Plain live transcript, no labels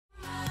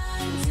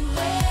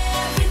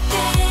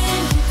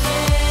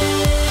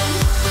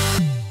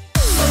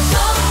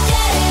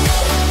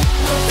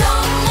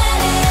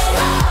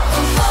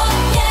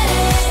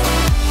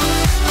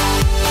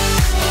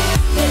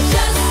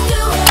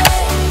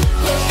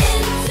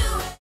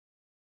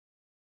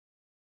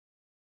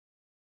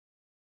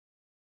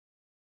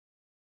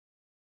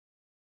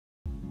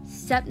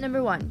Step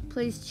number 1,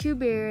 place 2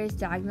 barriers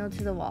diagonal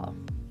to the wall.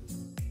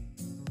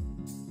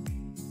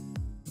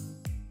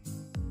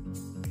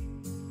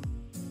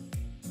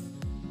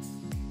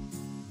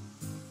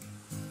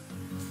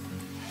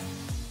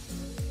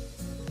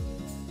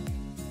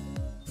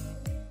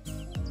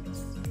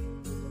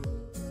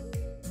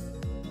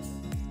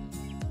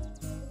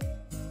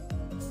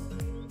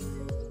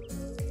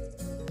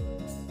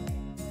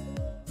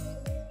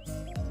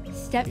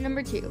 Step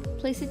number 2,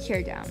 place a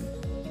chair down.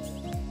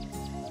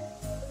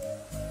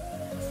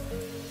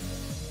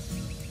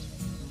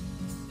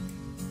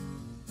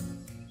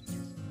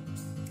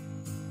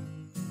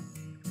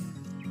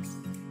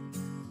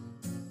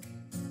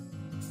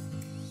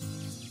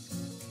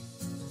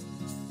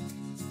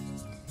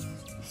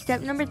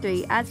 Step number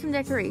 3, add some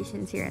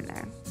decorations here and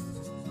there.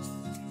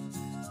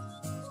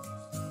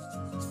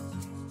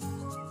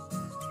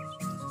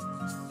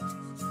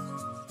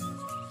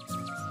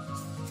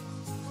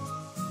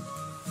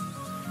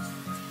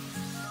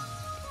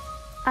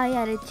 I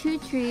added 2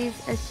 trees,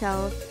 a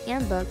shelf,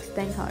 and books,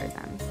 then colored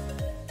them.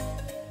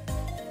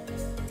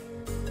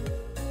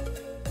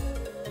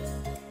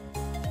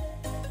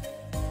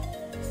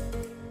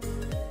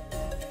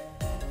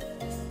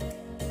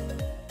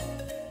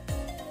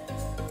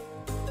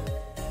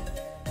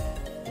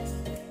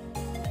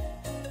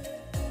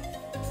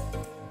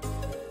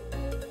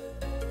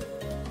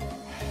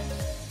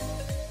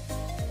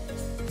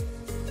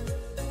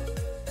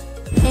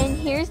 And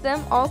here's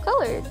them all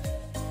colored.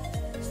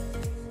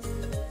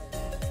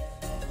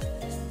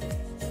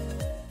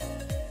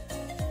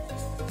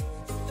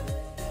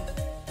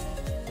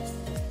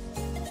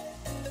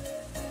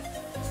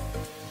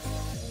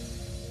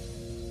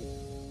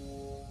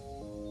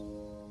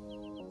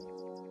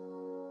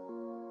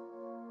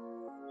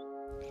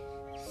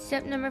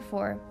 Step number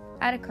 4,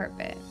 add a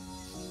carpet.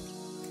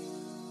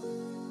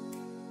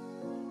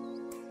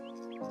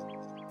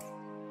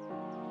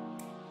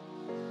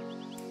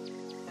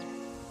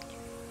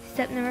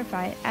 Step number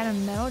 5, add a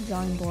metal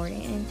drawing board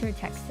and insert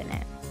text in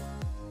it.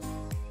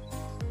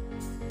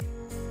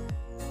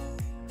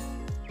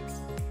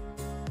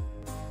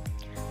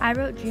 I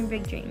wrote Dream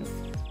Big Dreams.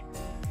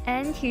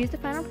 And here's the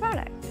final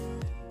product.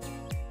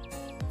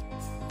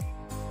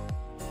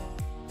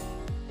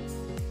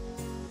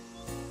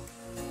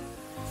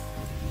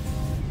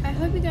 I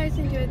hope you guys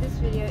enjoyed this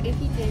video.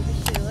 If you did, be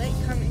sure to like,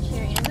 comment,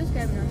 share, and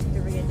subscribe, and also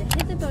don't forget to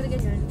hit the bell to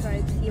get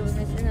notified so you won't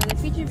miss another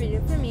future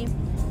video from me.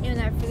 And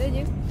without further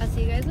ado, I'll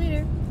see you guys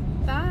later.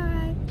 Bye!